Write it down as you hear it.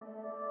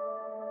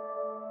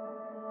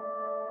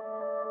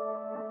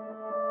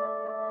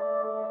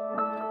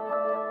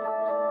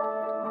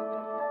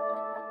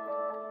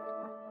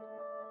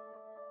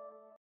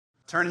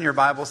Turn in your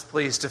Bibles,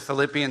 please, to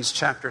Philippians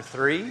chapter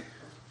 3.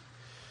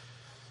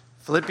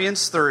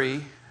 Philippians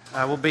 3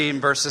 will be in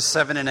verses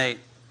 7 and 8.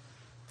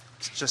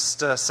 Just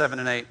 7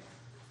 and 8.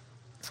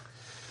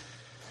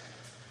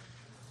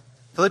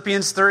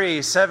 Philippians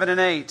 3, 7 and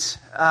 8.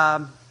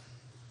 I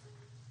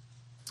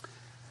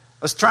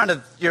was trying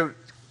to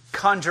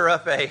conjure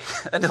up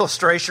an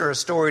illustration or a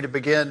story to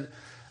begin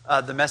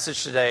the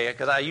message today,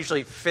 because I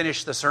usually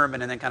finish the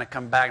sermon and then kind of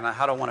come back and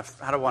how do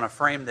I want to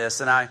frame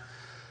this? And I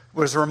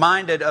was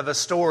reminded of a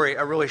story,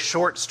 a really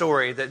short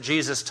story that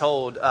Jesus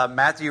told.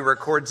 Matthew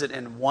records it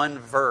in one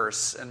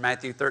verse in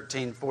Matthew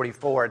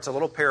 13:44. It's a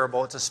little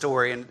parable, it's a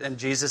story, and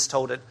Jesus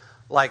told it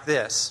like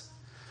this.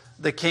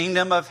 The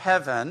kingdom of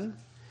heaven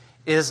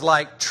is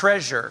like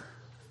treasure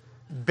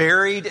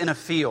buried in a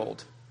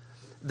field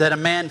that a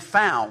man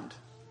found,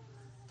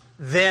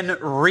 then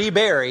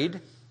reburied,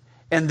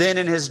 and then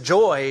in his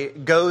joy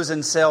goes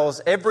and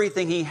sells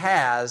everything he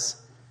has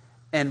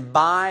and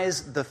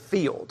buys the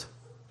field.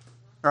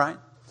 Right?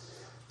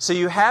 So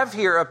you have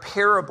here a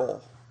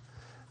parable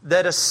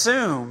that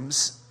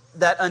assumes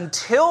that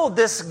until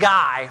this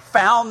guy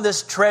found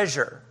this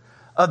treasure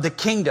of the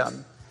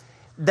kingdom,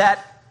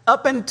 that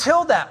up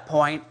until that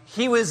point,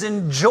 he was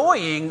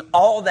enjoying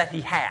all that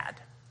he had.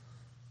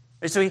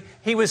 So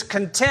he was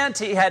content,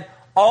 he had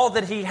all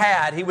that he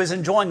had, he was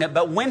enjoying it.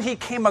 But when he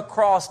came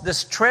across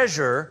this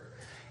treasure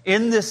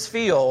in this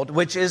field,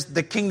 which is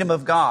the kingdom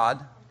of God,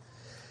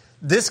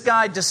 this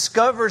guy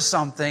discovers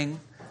something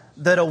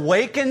that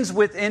awakens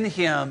within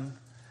him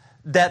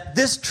that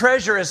this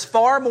treasure is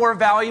far more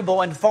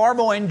valuable and far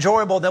more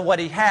enjoyable than what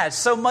he has.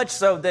 So much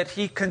so that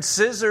he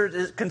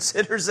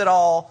considers it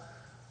all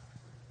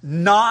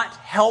not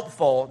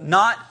helpful,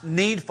 not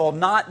needful,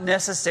 not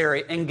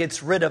necessary, and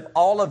gets rid of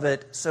all of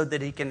it so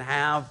that he can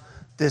have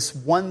this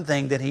one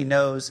thing that he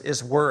knows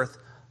is worth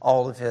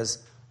all of his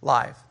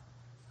life.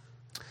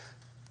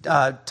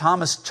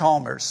 Thomas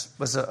Chalmers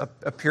was a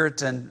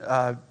Puritan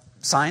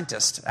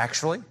scientist,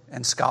 actually,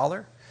 and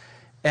scholar.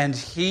 And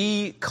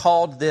he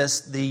called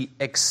this the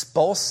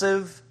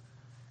expulsive,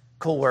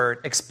 cool word,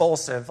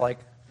 expulsive, like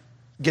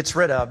gets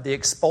rid of, the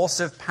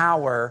expulsive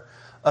power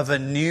of a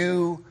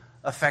new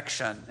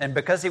affection. And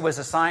because he was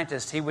a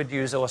scientist, he would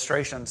use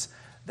illustrations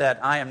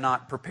that I am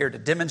not prepared to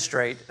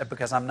demonstrate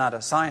because I'm not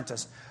a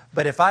scientist.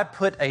 But if I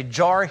put a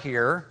jar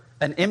here,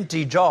 an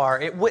empty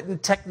jar, it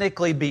wouldn't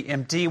technically be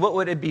empty. What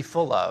would it be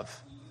full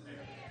of?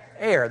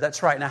 Air.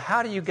 That's right. Now,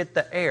 how do you get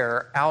the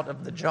air out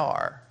of the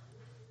jar?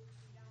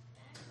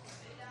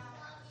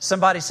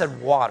 Somebody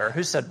said water.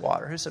 Who said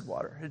water? Who said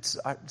water?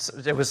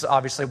 It was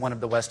obviously one of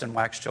the Weston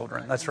Wax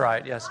children. That's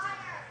right, yes.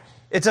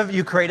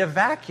 You create a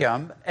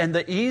vacuum, and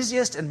the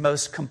easiest and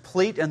most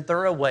complete and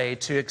thorough way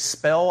to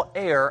expel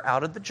air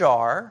out of the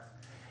jar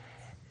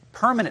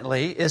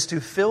permanently is to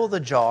fill the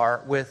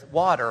jar with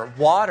water.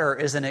 Water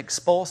is an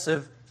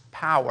expulsive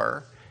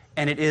power,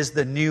 and it is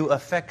the new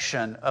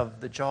affection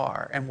of the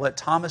jar. And what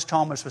Thomas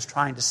Chalmers was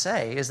trying to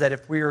say is that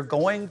if we are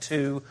going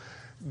to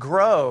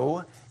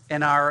grow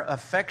in our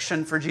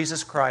affection for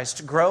Jesus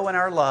Christ, grow in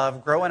our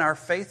love, grow in our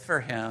faith for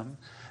Him,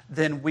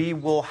 then we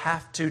will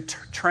have to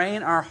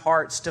train our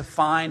hearts to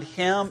find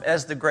Him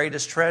as the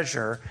greatest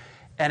treasure.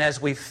 And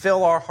as we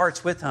fill our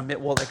hearts with Him, it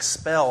will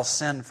expel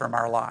sin from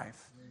our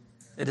life.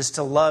 It is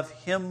to love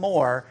Him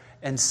more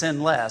and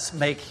sin less.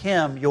 Make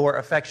Him your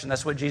affection.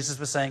 That's what Jesus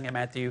was saying in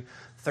Matthew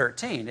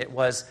 13. It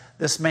was,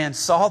 this man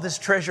saw this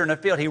treasure in a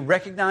field. He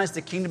recognized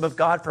the kingdom of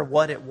God for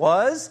what it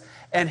was,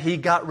 and he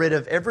got rid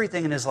of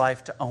everything in his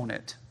life to own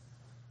it.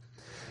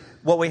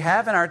 What we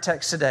have in our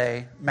text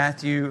today,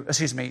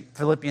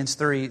 Philippians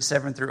 3,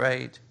 7 through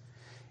 8,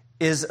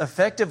 is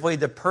effectively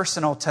the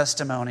personal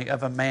testimony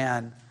of a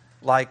man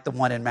like the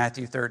one in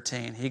Matthew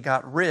 13. He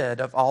got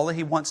rid of all that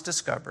he once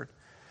discovered,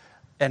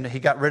 and he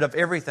got rid of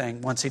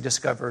everything once he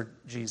discovered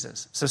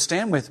Jesus. So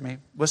stand with me.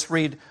 Let's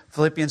read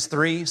Philippians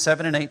 3,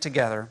 7 and 8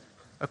 together.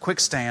 A quick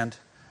stand,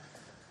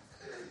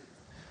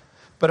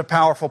 but a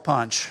powerful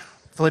punch.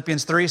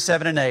 Philippians 3,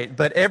 7 and 8.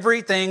 But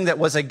everything that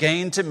was a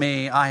gain to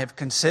me, I have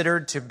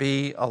considered to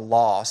be a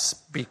loss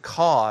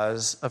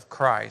because of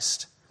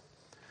Christ.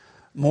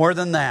 More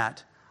than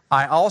that,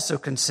 I also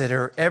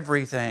consider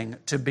everything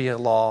to be a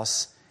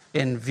loss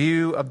in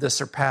view of the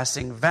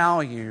surpassing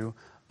value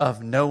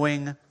of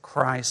knowing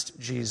Christ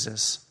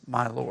Jesus,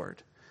 my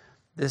Lord.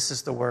 This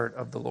is the word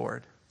of the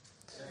Lord.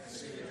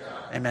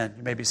 Amen.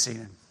 You may be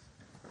seated.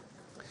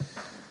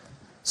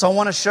 So I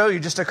want to show you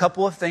just a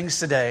couple of things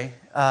today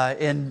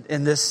in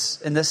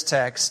this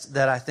text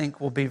that I think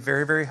will be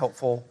very, very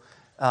helpful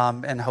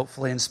and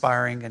hopefully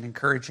inspiring and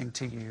encouraging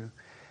to you.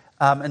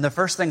 And the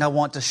first thing I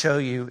want to show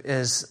you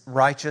is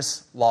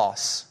righteous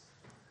loss.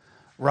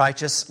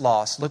 Righteous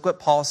loss. Look what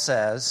Paul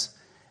says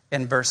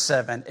in verse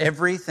 7.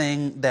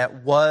 Everything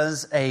that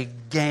was a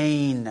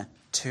gain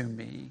to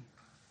me.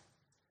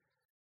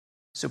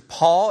 So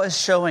Paul is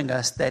showing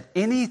us that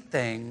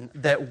anything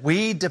that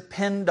we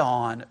depend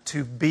on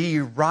to be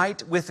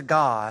right with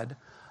God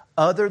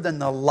other than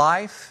the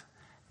life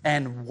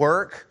and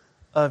work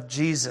of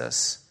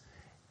Jesus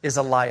is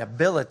a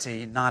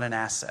liability, not an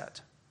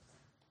asset.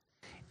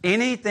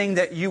 anything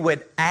that you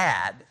would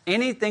add,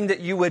 anything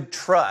that you would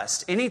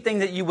trust, anything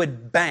that you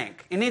would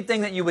bank,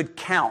 anything that you would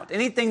count,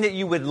 anything that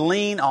you would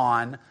lean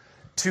on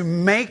to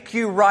make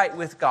you right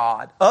with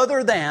God,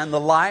 other than the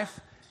life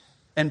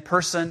and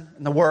person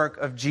and the work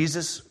of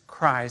Jesus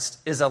Christ,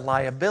 is a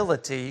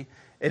liability.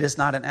 It is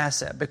not an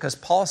asset. Because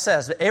Paul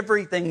says that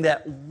everything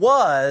that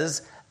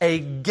was a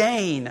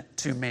gain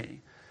to me.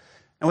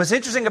 And what's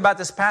interesting about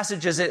this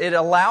passage is it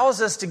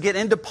allows us to get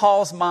into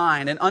Paul's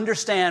mind and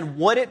understand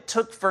what it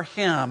took for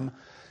him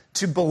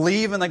to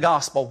believe in the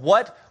gospel.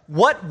 What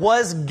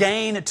was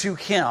gain to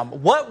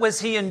him? What was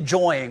he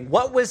enjoying?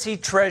 What was he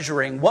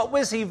treasuring? What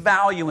was he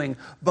valuing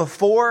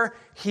before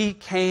he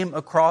came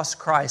across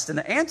Christ? And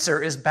the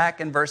answer is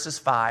back in verses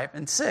 5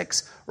 and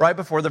 6, right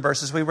before the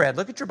verses we read.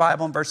 Look at your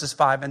Bible in verses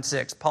 5 and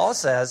 6. Paul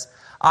says,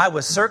 I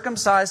was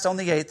circumcised on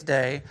the 8th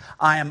day.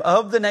 I am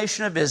of the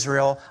nation of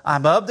Israel.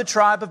 I'm of the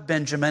tribe of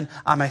Benjamin.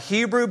 I'm a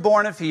Hebrew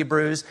born of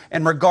Hebrews.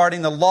 And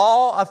regarding the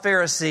law, a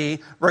Pharisee.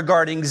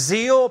 Regarding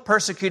zeal,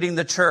 persecuting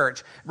the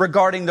church.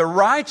 Regarding the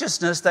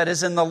righteousness that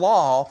is in the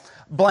law,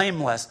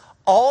 blameless.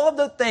 All of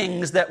the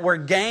things that were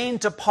gain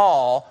to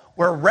Paul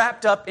were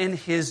wrapped up in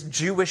his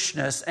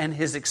Jewishness and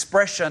his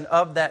expression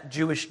of that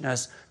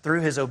Jewishness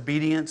through his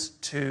obedience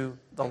to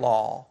the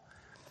law.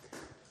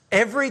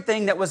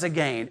 Everything that was a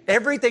gain,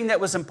 everything that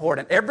was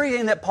important,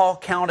 everything that Paul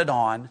counted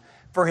on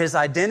for his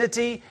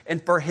identity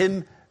and for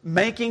him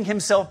making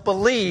himself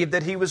believe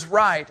that he was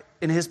right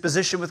in his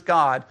position with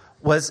God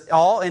was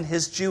all in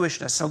his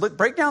Jewishness. So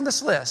break down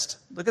this list.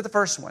 Look at the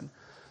first one.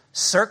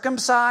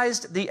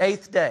 Circumcised the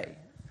 8th day.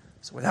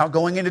 So without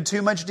going into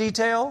too much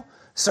detail,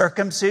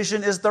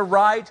 circumcision is the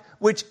rite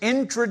which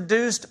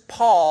introduced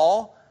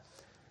Paul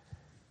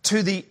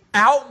to the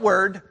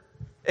outward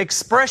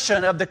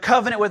expression of the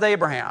covenant with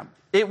Abraham.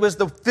 It was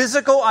the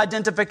physical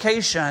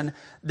identification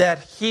that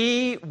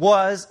he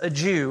was a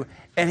Jew.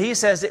 And he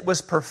says it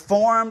was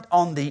performed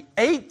on the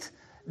 8th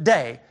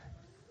day,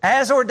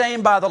 as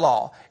ordained by the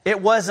law.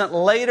 It wasn't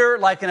later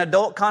like an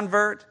adult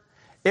convert.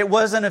 It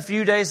wasn't a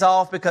few days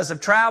off because of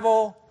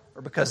travel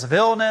or because of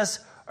illness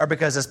or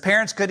because his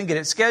parents couldn't get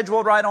it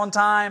scheduled right on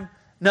time.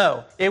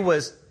 No, it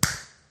was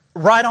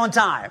right on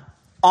time,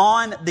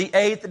 on the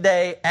 8th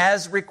day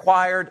as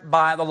required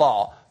by the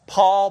law.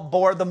 Paul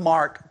bore the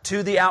mark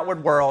to the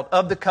outward world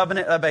of the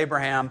covenant of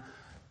Abraham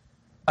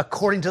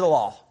according to the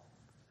law.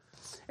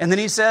 And then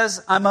he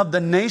says, I'm of the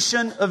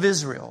nation of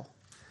Israel,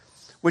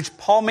 which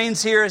Paul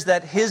means here is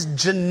that his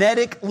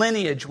genetic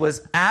lineage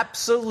was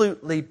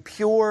absolutely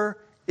pure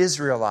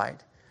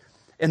Israelite.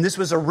 And this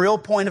was a real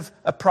point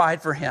of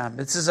pride for him.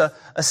 This is a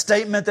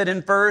statement that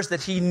infers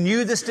that he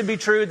knew this to be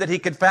true, that he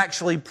could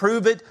factually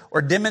prove it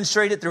or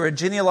demonstrate it through a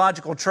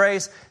genealogical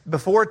trace.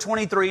 Before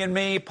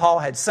 23andMe, Paul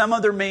had some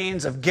other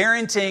means of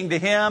guaranteeing to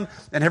him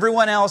and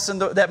everyone else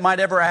that might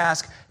ever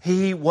ask,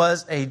 he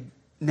was a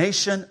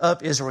nation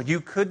of Israel.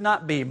 You could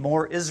not be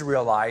more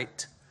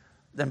Israelite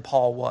than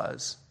Paul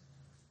was.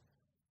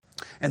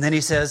 And then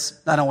he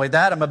says, not only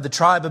that, I'm of the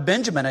tribe of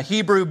Benjamin, a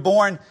Hebrew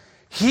born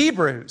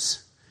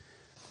Hebrews.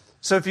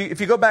 So if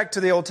you go back to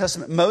the Old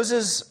Testament,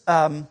 Moses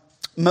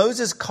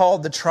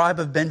called the tribe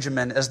of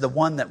Benjamin as the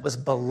one that was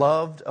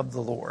beloved of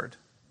the Lord.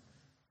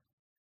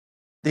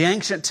 The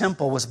ancient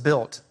temple was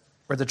built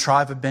where the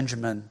tribe of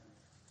Benjamin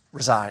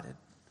resided.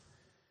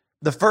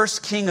 The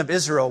first king of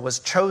Israel was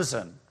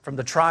chosen from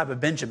the tribe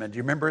of Benjamin. Do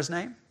you remember his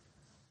name?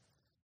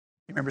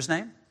 You remember his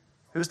name?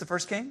 Who was the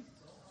first king?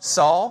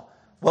 Saul.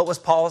 What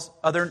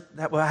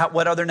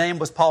other name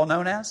was Paul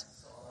known as?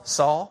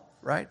 Saul,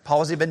 right? Paul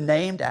was even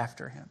named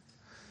after him.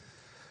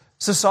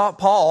 So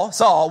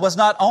Saul was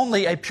not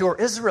only a pure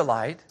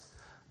Israelite,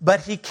 but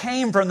he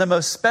came from the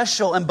most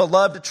special and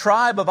beloved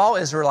tribe of all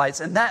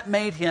Israelites, and that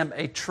made him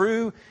a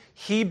true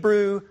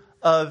Hebrew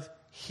of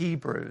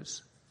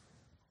Hebrews.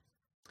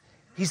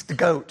 He's the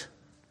goat.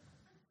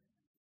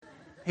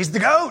 He's the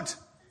goat.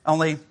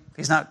 Only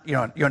he's not, you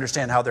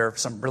understand how there are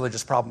some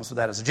religious problems with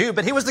that as a Jew,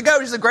 but he was the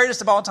goat. He's the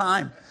greatest of all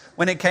time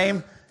when it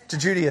came to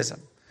Judaism.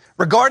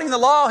 Regarding the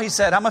law, he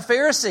said, I'm a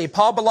Pharisee.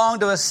 Paul belonged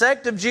to a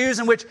sect of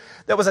Jews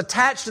that was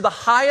attached to the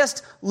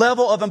highest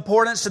level of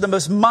importance, to the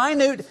most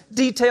minute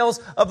details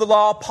of the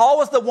law. Paul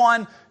was the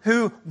one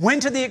who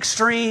went to the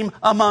extreme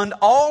among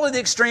all of the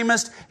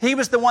extremists. He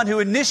was the one who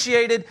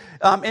initiated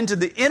into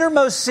the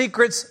innermost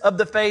secrets of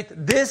the faith.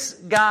 This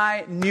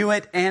guy knew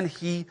it and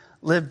he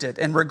lived it.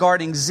 And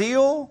regarding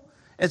zeal,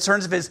 in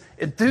terms of his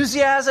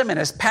enthusiasm and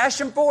his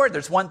passion for it,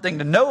 there's one thing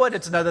to know it,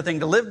 it's another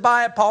thing to live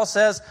by it. Paul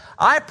says,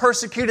 I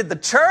persecuted the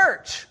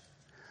church.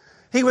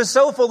 He was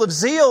so full of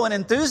zeal and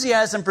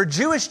enthusiasm for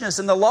Jewishness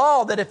and the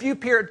law that if you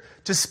appeared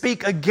to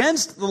speak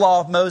against the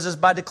law of Moses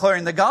by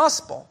declaring the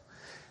gospel,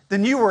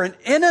 then you were an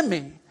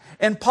enemy.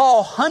 And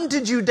Paul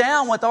hunted you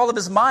down with all of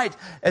his might,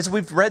 as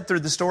we've read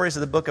through the stories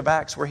of the book of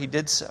Acts where he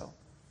did so.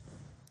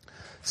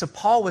 So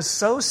Paul was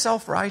so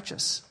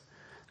self-righteous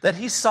that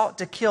he sought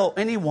to kill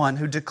anyone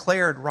who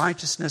declared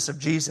righteousness of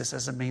Jesus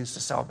as a means to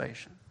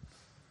salvation.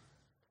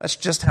 That's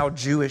just how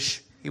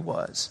Jewish he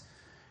was.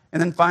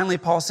 And then finally,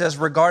 Paul says,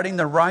 regarding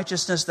the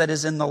righteousness that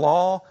is in the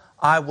law,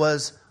 I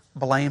was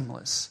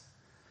blameless.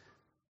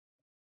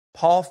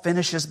 Paul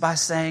finishes by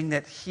saying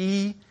that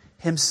he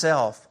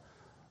himself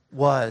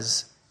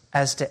was,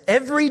 as to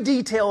every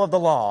detail of the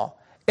law,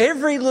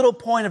 every little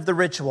point of the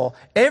ritual,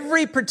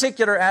 every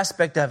particular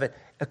aspect of it,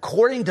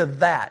 according to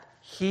that,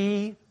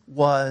 he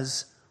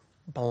was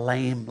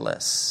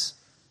blameless.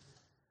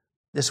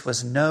 This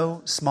was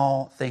no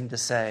small thing to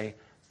say,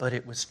 but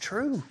it was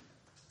true.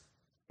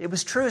 It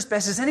was true as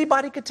best as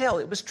anybody could tell.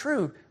 It was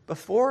true.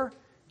 Before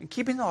and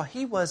keeping the law,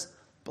 he was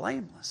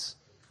blameless.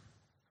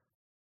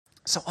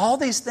 So all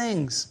these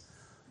things,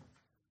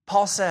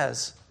 Paul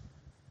says,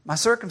 my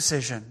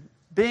circumcision,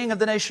 being of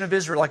the nation of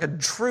Israel, like a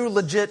true,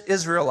 legit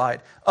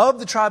Israelite, of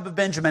the tribe of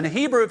Benjamin, a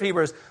Hebrew of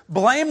Hebrews,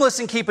 blameless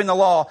in keeping the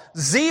law,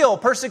 zeal,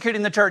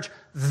 persecuting the church,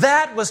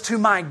 that was to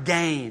my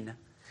gain.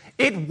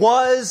 It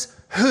was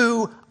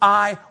who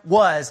I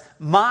was.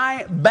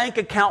 My bank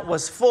account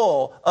was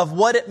full of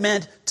what it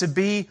meant to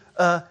be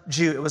a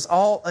Jew. It was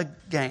all a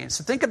gain.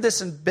 So think of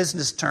this in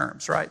business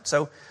terms, right?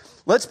 So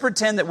let's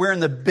pretend that we're in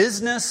the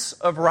business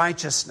of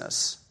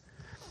righteousness.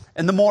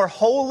 And the more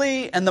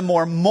holy and the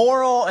more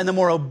moral and the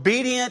more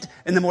obedient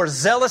and the more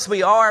zealous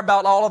we are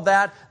about all of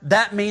that,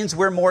 that means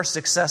we're more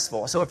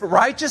successful. So if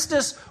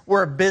righteousness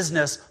were a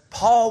business,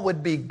 Paul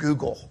would be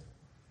Google.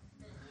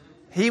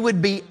 He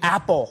would be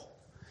Apple.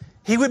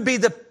 He would be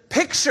the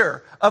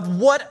picture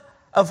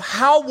of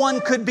how one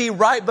could be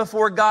right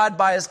before God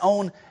by his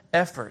own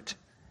effort.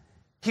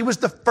 He was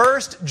the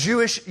first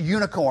Jewish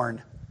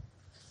unicorn,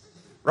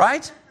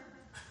 right?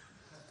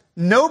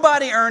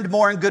 Nobody earned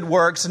more in good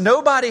works.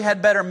 Nobody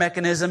had better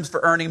mechanisms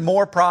for earning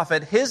more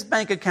profit. His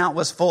bank account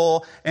was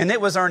full and it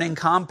was earning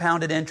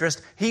compounded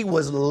interest. He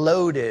was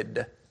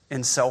loaded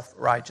in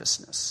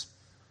self-righteousness.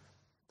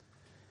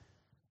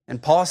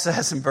 And Paul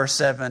says in verse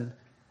 7,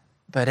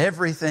 but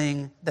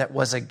everything that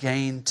was a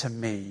gain to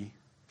me,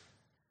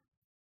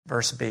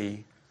 verse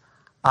B,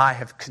 I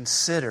have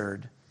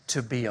considered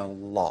to be a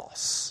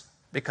loss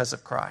because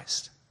of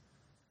Christ.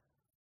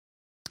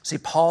 See,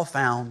 Paul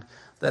found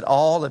that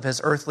all of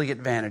his earthly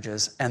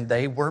advantages, and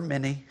they were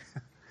many,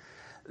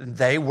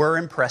 they were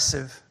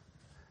impressive,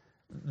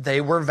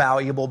 they were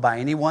valuable by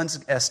anyone's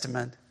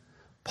estimate.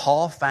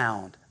 Paul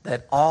found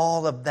that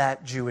all of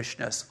that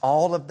Jewishness,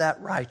 all of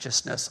that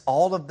righteousness,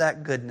 all of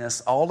that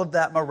goodness, all of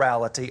that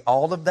morality,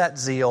 all of that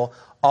zeal,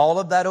 all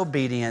of that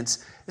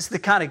obedience, it's the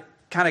kind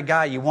of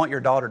guy you want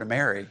your daughter to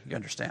marry, you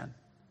understand?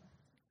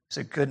 He's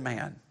a good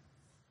man.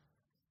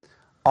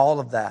 All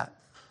of that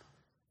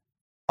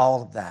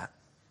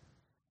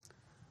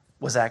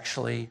was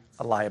actually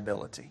a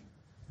liability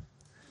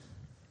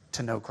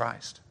to know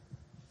Christ.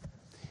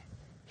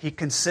 He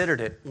considered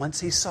it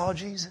once he saw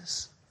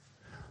Jesus.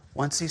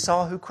 Once he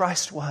saw who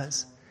Christ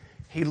was,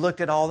 he looked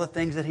at all the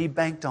things that he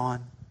banked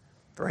on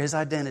for his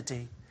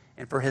identity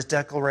and for his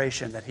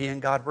declaration that he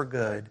and God were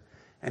good,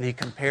 and he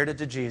compared it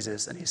to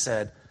Jesus, and he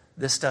said,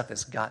 this stuff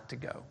has got to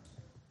go.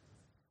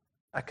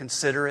 I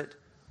consider it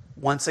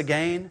once a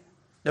gain.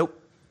 Nope,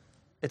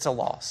 it's a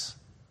loss.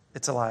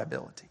 It's a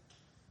liability.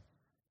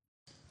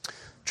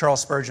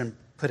 Charles Spurgeon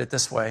put it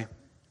this way,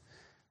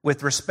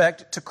 with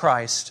respect to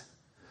Christ,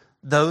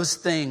 those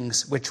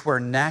things which were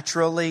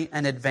naturally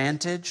an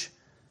advantage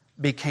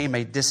became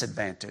a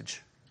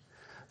disadvantage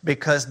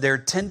because their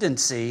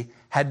tendency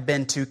had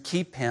been to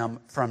keep him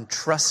from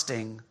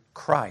trusting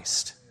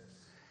Christ.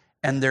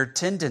 And their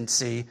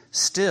tendency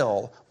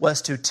still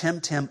was to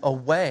tempt him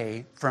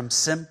away from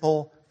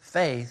simple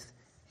faith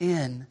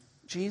in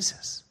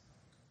Jesus.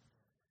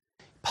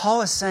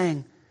 Paul is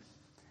saying,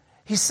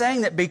 he's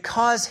saying that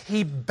because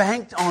he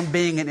banked on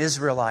being an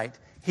Israelite,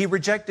 he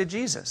rejected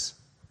Jesus.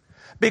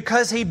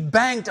 Because he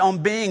banked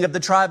on being of the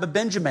tribe of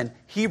Benjamin,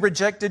 he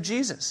rejected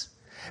Jesus.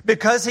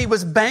 Because he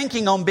was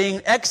banking on being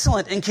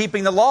excellent in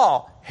keeping the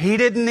law, he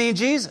didn't need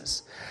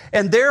Jesus.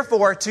 And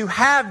therefore, to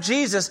have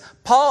Jesus,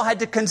 Paul had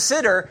to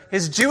consider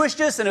his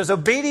Jewishness and his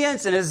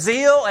obedience and his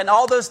zeal and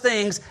all those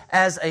things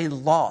as a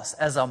loss,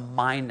 as a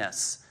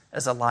minus,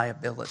 as a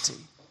liability.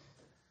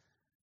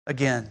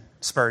 Again,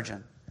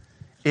 Spurgeon,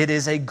 it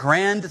is a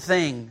grand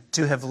thing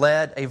to have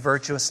led a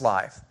virtuous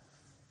life.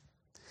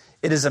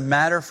 It is a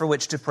matter for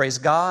which to praise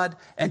God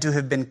and to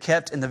have been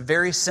kept in the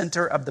very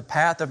center of the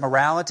path of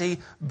morality,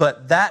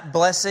 but that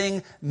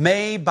blessing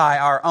may, by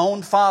our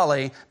own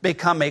folly,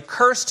 become a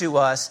curse to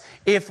us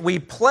if we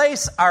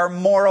place our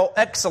moral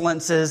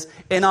excellences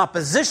in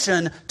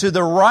opposition to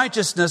the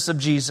righteousness of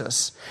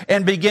Jesus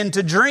and begin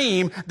to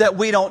dream that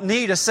we don't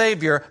need a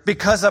Savior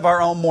because of our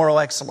own moral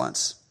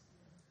excellence.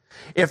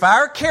 If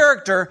our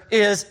character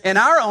is, in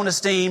our own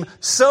esteem,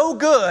 so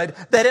good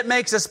that it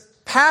makes us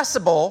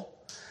passable,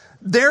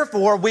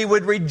 therefore, we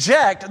would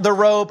reject the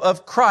robe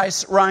of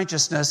Christ's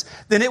righteousness.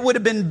 Then it would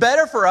have been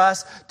better for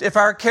us if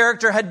our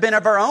character had been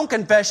of our own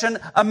confession,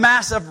 a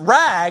mass of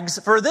rags,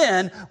 for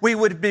then we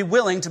would be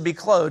willing to be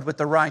clothed with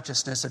the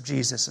righteousness of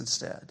Jesus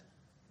instead.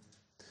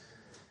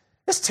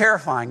 It's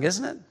terrifying,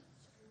 isn't it?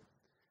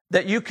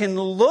 That you can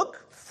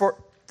look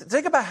for...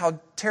 Think about how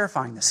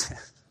terrifying this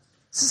is.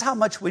 This is how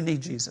much we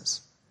need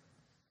Jesus.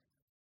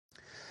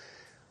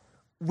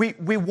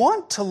 we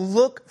want to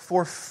look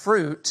for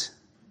fruit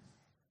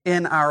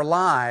in our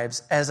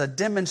lives as a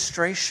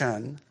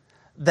demonstration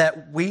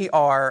that we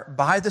are,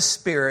 by the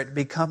Spirit,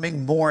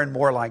 becoming more and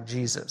more like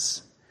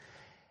Jesus.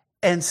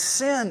 And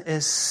sin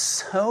is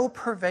so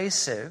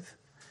pervasive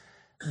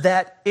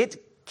that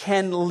it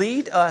can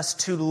lead us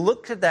to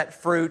look at that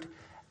fruit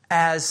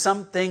as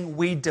something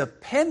we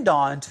depend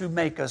on to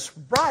make us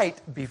right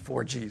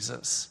before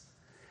Jesus,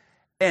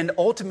 and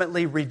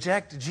ultimately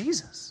reject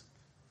Jesus.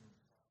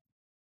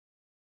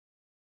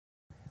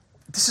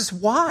 This is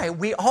why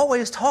we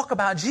always talk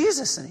about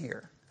Jesus in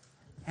here,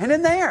 and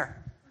in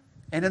there,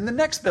 and in the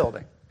next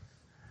building.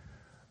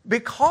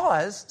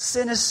 Because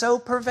sin is so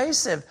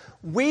pervasive.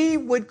 We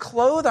would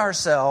clothe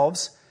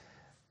ourselves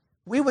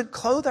in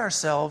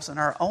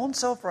our own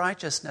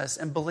self-righteousness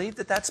and believe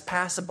that that's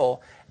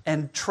passable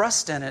and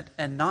trust in it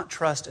and not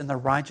trust in the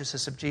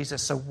righteousness of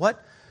Jesus. So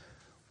what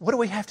do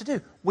we have to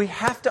do? We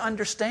have to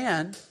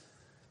understand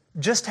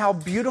just how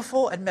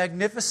beautiful and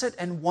magnificent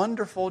and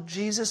wonderful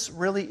Jesus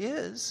really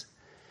is.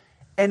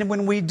 And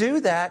when we do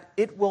that,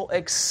 it will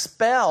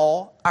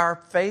expel our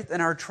faith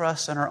and our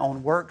trust in our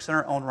own works and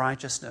our own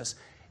righteousness.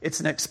 It's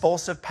an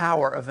expulsive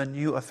power of a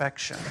new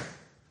affection.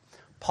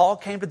 Paul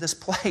came to this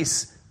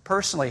place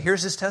personally.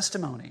 Here's his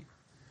testimony.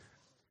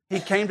 He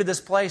came to this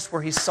place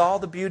where he saw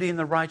the beauty and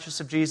the righteousness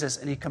of Jesus,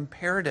 and he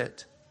compared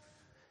it.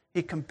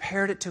 He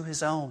compared it to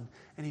his own.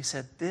 And he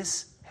said,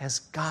 this has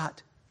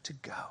got to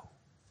go.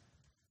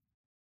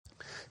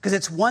 Because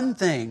it's one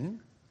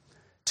thing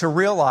to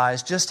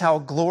realize just how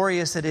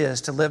glorious it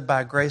is to live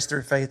by grace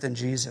through faith in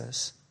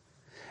Jesus.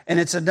 And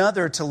it's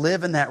another to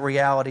live in that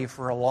reality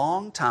for a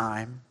long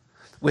time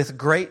with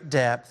great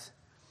depth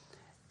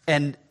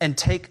and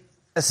take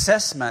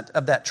assessment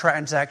of that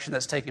transaction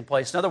that's taking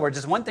place. In other words,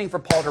 it's one thing for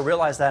Paul to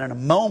realize that in a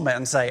moment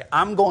and say,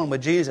 I'm going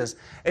with Jesus.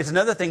 It's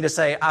another thing to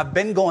say, I've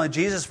been going with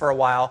Jesus for a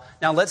while.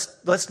 Now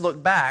let's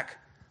look back.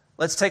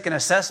 Let's take an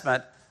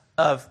assessment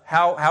of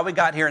how we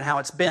got here and how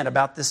it's been,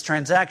 about this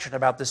transaction,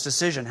 about this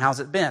decision. How's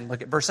it been?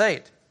 Look at verse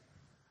 8.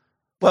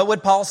 What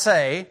would Paul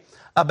say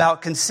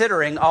about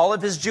considering all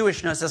of his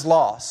Jewishness as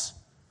loss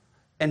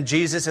and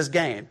Jesus as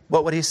gain?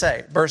 What would he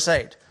say? Verse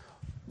 8.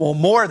 Well,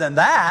 more than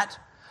that,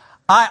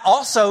 I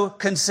also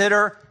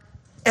consider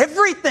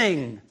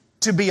everything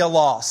to be a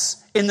loss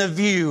in the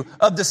view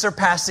of the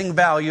surpassing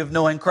value of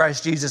knowing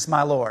Christ Jesus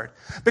my Lord.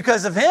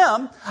 Because of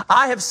him,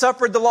 I have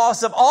suffered the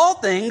loss of all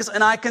things,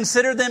 and I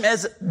consider them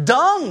as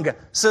dung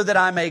so that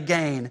I may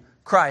gain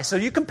Christ. So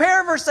you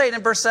compare verse 8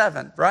 and verse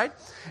 7, right?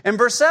 In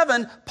verse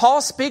 7,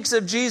 Paul speaks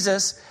of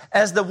Jesus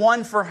as the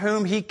one for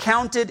whom he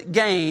counted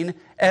gain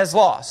as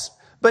loss.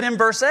 But in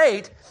verse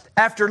 8,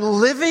 after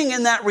living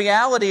in that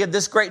reality of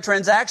this great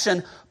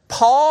transaction,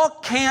 Paul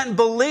can't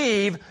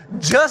believe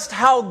just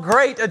how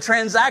great a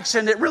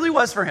transaction it really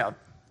was for him.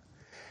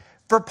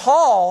 For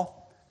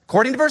Paul,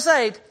 according to verse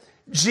 8,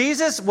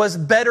 Jesus was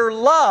better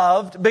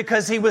loved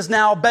because he was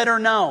now better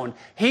known.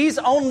 He's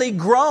only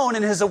grown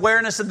in his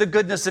awareness of the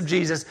goodness of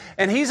Jesus,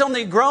 and he's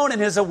only grown in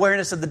his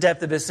awareness of the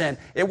depth of his sin.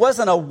 It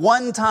wasn't a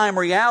one-time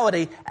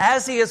reality.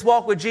 As he has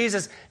walked with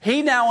Jesus,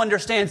 he now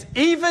understands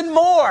even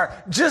more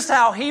just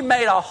how he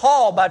made a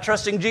haul by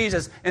trusting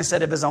Jesus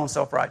instead of his own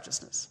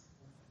self-righteousness.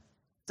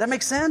 Does that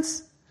make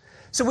sense?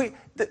 So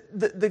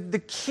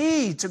the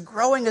key to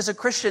growing as a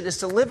Christian is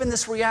to live in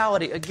this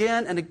reality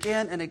again and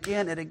again and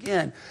again and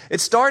again. It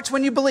starts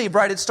when you believe,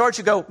 right? It starts,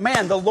 you go,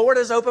 man, the Lord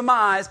has opened my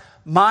eyes,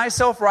 my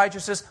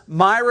self-righteousness,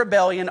 my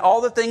rebellion, all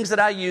the things that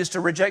I used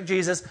to reject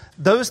Jesus,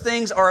 those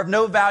things are of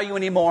no value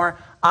anymore.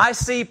 I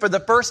see for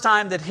the first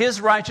time that his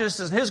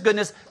righteousness and his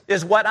goodness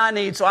is what I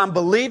need. So I'm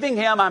believing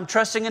him, I'm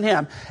trusting in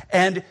him.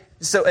 And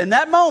so in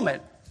that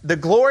moment, the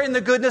glory and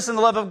the goodness and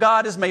the love of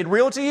God is made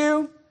real to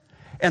you.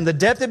 And the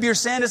depth of your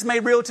sin is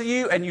made real to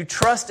you, and you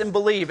trust and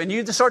believe. And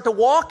you start to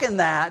walk in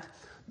that.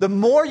 The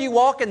more you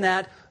walk in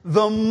that,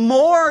 the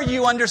more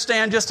you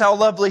understand just how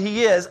lovely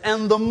he is.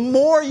 And the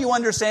more you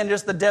understand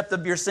just the depth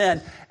of your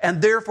sin.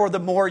 And therefore, the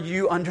more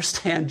you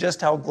understand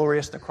just how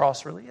glorious the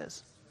cross really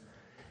is.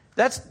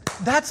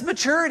 That's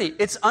maturity.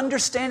 It's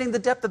understanding the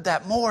depth of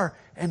that more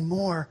and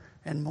more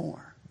and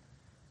more.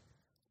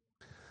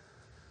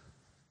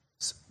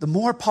 So the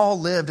more Paul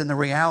lived in the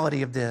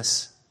reality of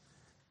this,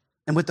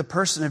 and with the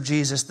person of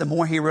Jesus, the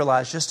more he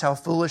realized just how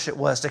foolish it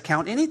was to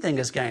count anything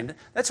as gain.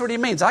 That's what he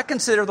means. I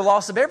consider the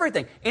loss of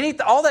everything.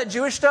 All that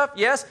Jewish stuff,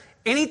 yes.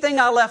 Anything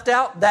I left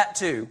out, that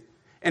too.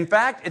 In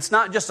fact, it's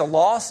not just a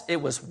loss.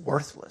 It was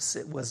worthless.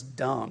 It was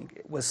dung.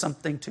 It was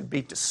something to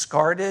be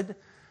discarded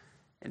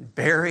and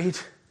buried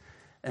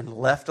and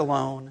left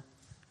alone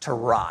to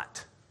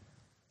rot.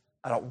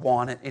 I don't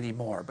want it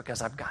anymore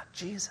because I've got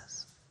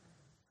Jesus.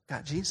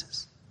 Got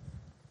Jesus.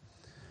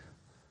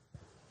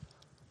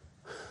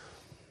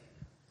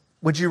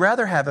 Would you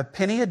rather have a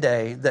penny a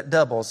day that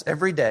doubles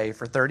every day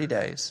for 30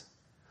 days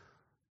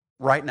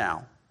right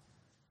now?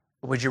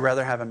 Or would you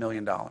rather have $1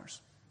 million?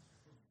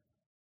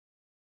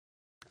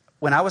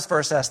 When I was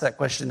first asked that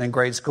question in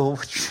grade school,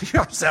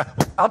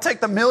 I'll take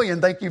the million,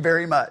 thank you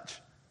very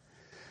much.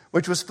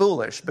 which was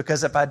foolish,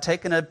 because if I'd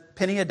taken a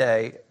penny a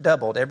day,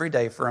 doubled every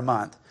day for a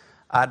month,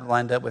 I'd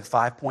land up with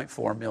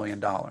 $5.4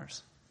 million.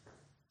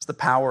 It's the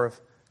power of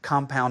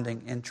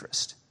compounding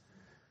interest.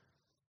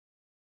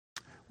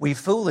 We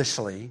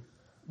foolishly,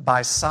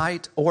 by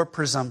sight or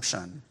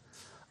presumption,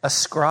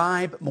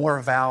 ascribe more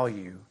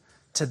value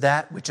to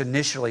that which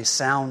initially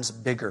sounds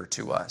bigger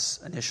to us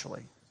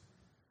initially.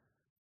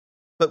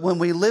 But when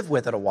we live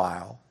with it a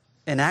while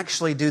and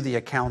actually do the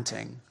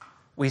accounting,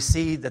 we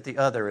see that the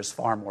other is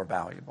far more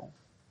valuable.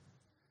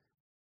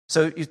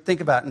 So you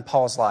think about in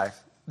Paul's life,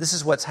 this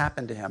is what's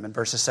happened to him in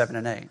verses 7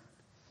 and 8.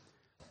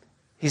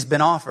 He's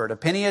been offered a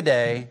penny a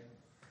day,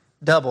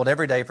 doubled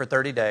every day for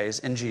 30 days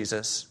in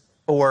Jesus,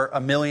 or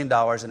 $1 million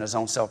in his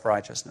own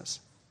self-righteousness.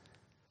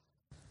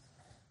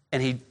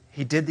 And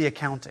he did the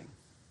accounting.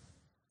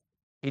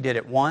 He did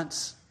it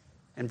once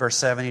in verse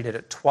 7. He did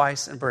it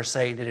twice in verse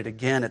 8. He did it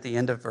again at the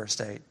end of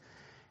verse 8.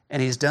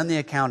 And he's done the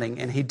accounting,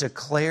 and he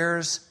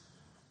declares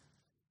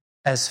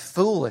as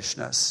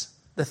foolishness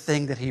the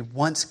thing that he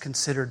once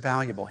considered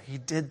valuable. He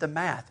did the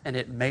math, and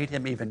it made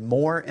him even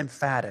more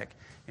emphatic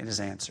in his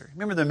answer.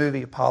 Remember the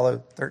movie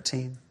Apollo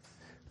 13?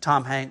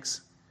 Tom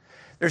Hanks?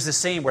 There's this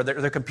scene where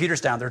their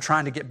computer's down. They're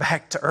trying to get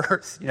back to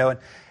Earth,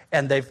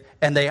 and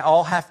they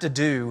all have to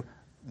do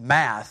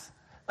math.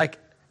 Like,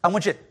 I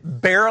want you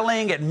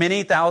barreling at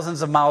many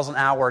thousands of miles an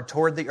hour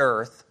toward the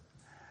Earth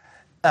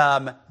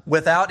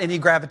without any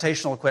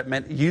gravitational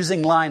equipment,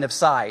 using line of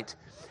sight,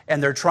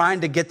 and they're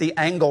trying to get the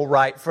angle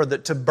right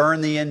to burn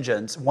the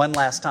engines one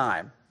last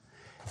time.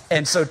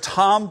 And so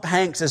Tom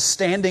Hanks is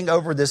standing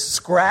over this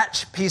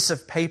scratch piece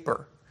of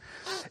paper,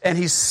 and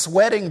he's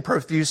sweating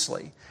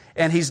profusely,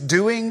 and he's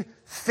doing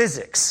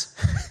physics.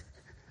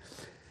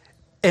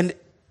 And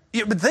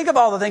think of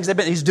all the things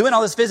he's doing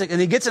all this physics, and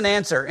he gets an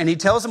answer, and he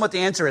tells them what the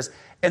answer is,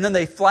 and then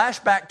they flash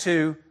back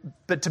to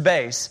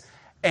base,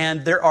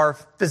 and there are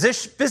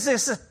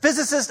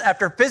physicists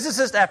after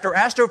physicist after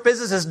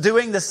astrophysicist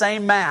doing the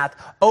same math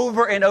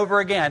over and over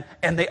again,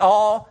 and they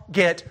all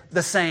get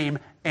the same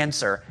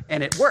answer,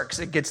 and it works.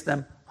 It gets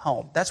them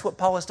home. That's what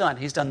Paul has done.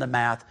 He's done the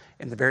math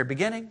in the very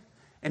beginning,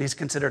 and he's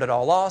considered it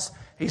all lost.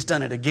 He's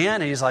done it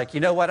again, and he's like, you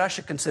know what? I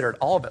should consider it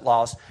all of it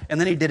lost. And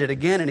then he did it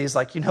again, and he's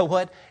like, you know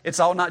what? It's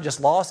all not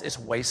just lost, it's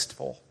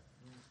wasteful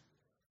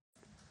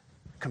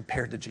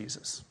compared to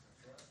Jesus.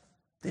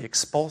 The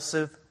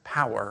expulsive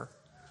power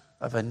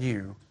of a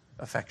new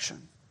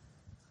affection.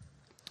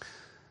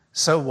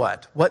 So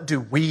what? What do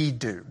we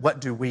do?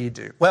 What do we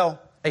do?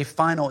 Well, a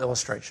final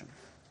illustration.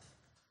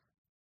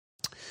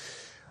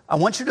 I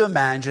want you to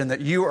imagine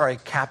that you are a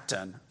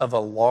captain of a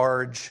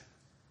large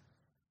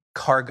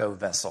cargo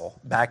vessel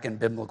back in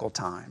biblical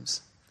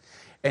times.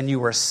 And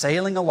you are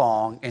sailing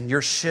along, and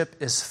your ship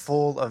is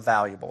full of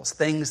valuables,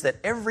 things that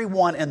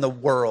everyone in the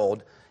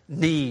world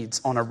needs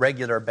on a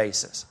regular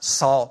basis.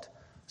 Salt,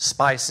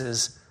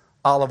 spices,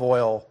 olive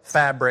oil,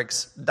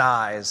 fabrics,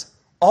 dyes,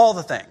 all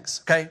the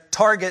things, okay?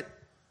 Target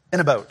in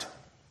a boat.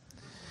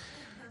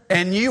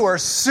 And you are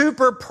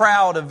super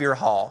proud of your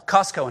haul.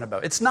 Costco in a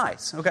boat. It's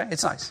nice, okay?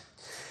 It's nice.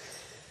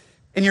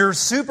 And you're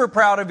super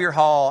proud of your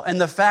haul and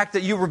the fact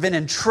that you have been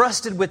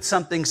entrusted with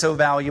something so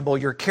valuable.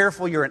 You're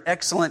careful. You're an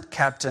excellent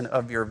captain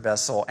of your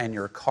vessel and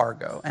your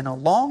cargo. And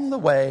along the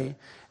way,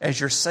 as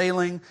you're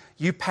sailing,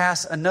 you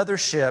pass another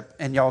ship,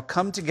 and y'all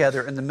come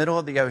together in the middle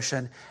of the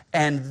ocean.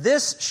 And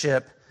this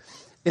ship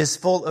is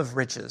full of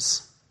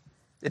riches.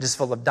 It is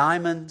full of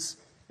diamonds.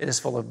 It is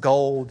full of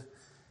gold,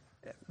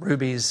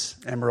 rubies,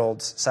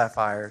 emeralds,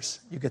 sapphires.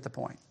 You get the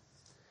point.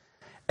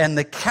 And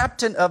the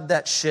captain of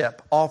that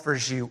ship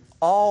offers you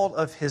all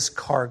of his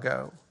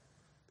cargo.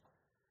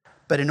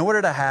 But in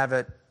order to have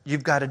it,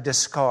 you've got to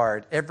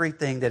discard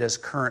everything that is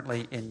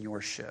currently in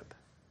your ship.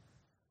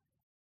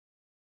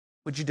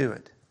 Would you do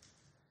it?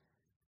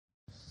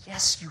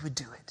 Yes, you would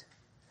do it.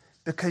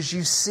 Because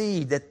you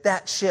see that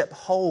that ship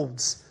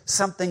holds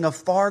something of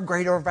far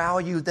greater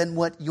value than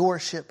what your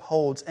ship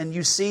holds. And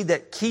you see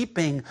that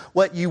keeping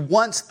what you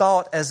once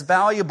thought as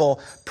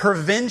valuable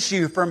prevents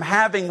you from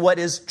having what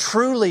is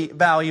truly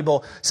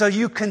valuable. So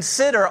you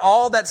consider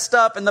all that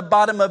stuff in the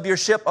bottom of your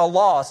ship a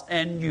loss,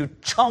 and you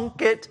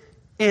chunk it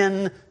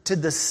into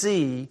the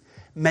sea,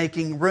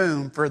 making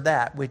room for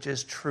that which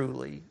is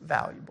truly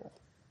valuable.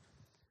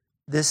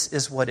 This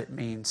is what it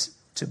means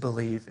to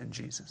believe in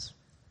Jesus.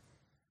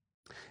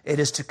 It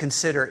is to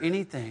consider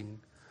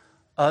anything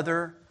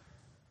other.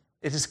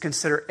 It is to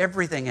consider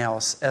everything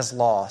else as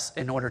loss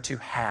in order to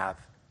have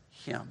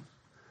Him.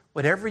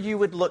 Whatever you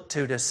would look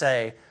to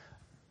say,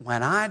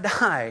 when I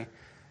die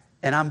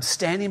and I'm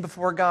standing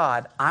before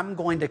God, I'm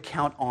going to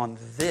count on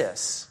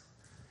this.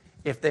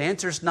 If the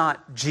answer is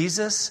not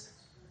Jesus,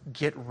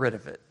 get rid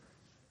of it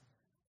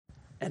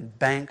and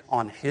bank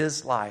on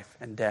His life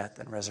and death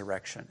and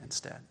resurrection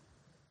instead.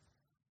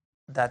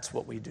 That's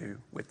what we do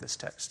with this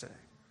text today.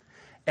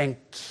 And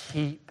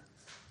keep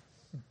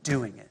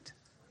doing it.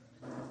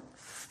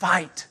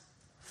 Fight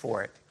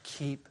for it.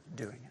 Keep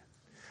doing it.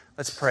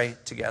 Let's pray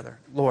together.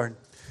 Lord,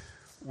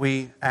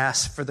 we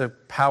ask for the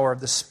power of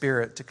the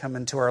Spirit to come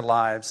into our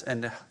lives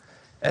and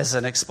as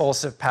an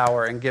expulsive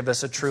power and give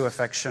us a true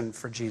affection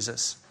for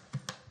Jesus.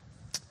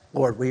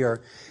 Lord, we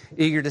are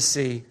eager to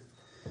see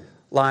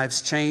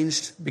lives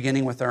changed,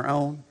 beginning with our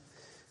own,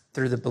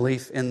 through the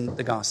belief in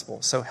the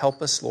gospel. So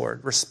help us,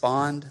 Lord,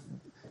 respond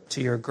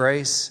to your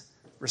grace,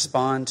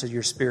 respond to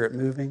your Spirit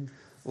moving,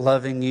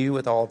 loving you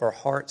with all of our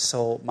heart,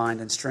 soul,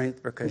 mind, and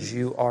strength, because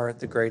you are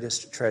the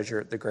greatest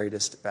treasure, the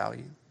greatest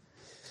value.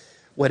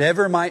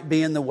 Whatever might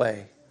be in the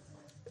way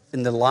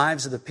in the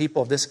lives of the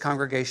people of this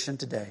congregation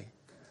today,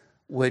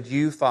 would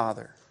you,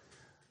 Father,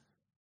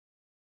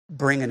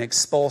 bring an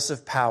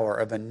expulsive power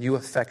of a new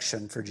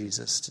affection for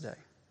Jesus today?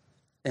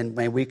 And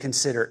may we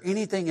consider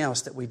anything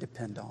else that we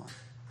depend on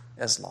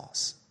as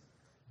loss.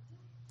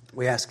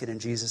 We ask it in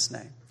Jesus'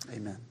 name.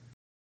 Amen.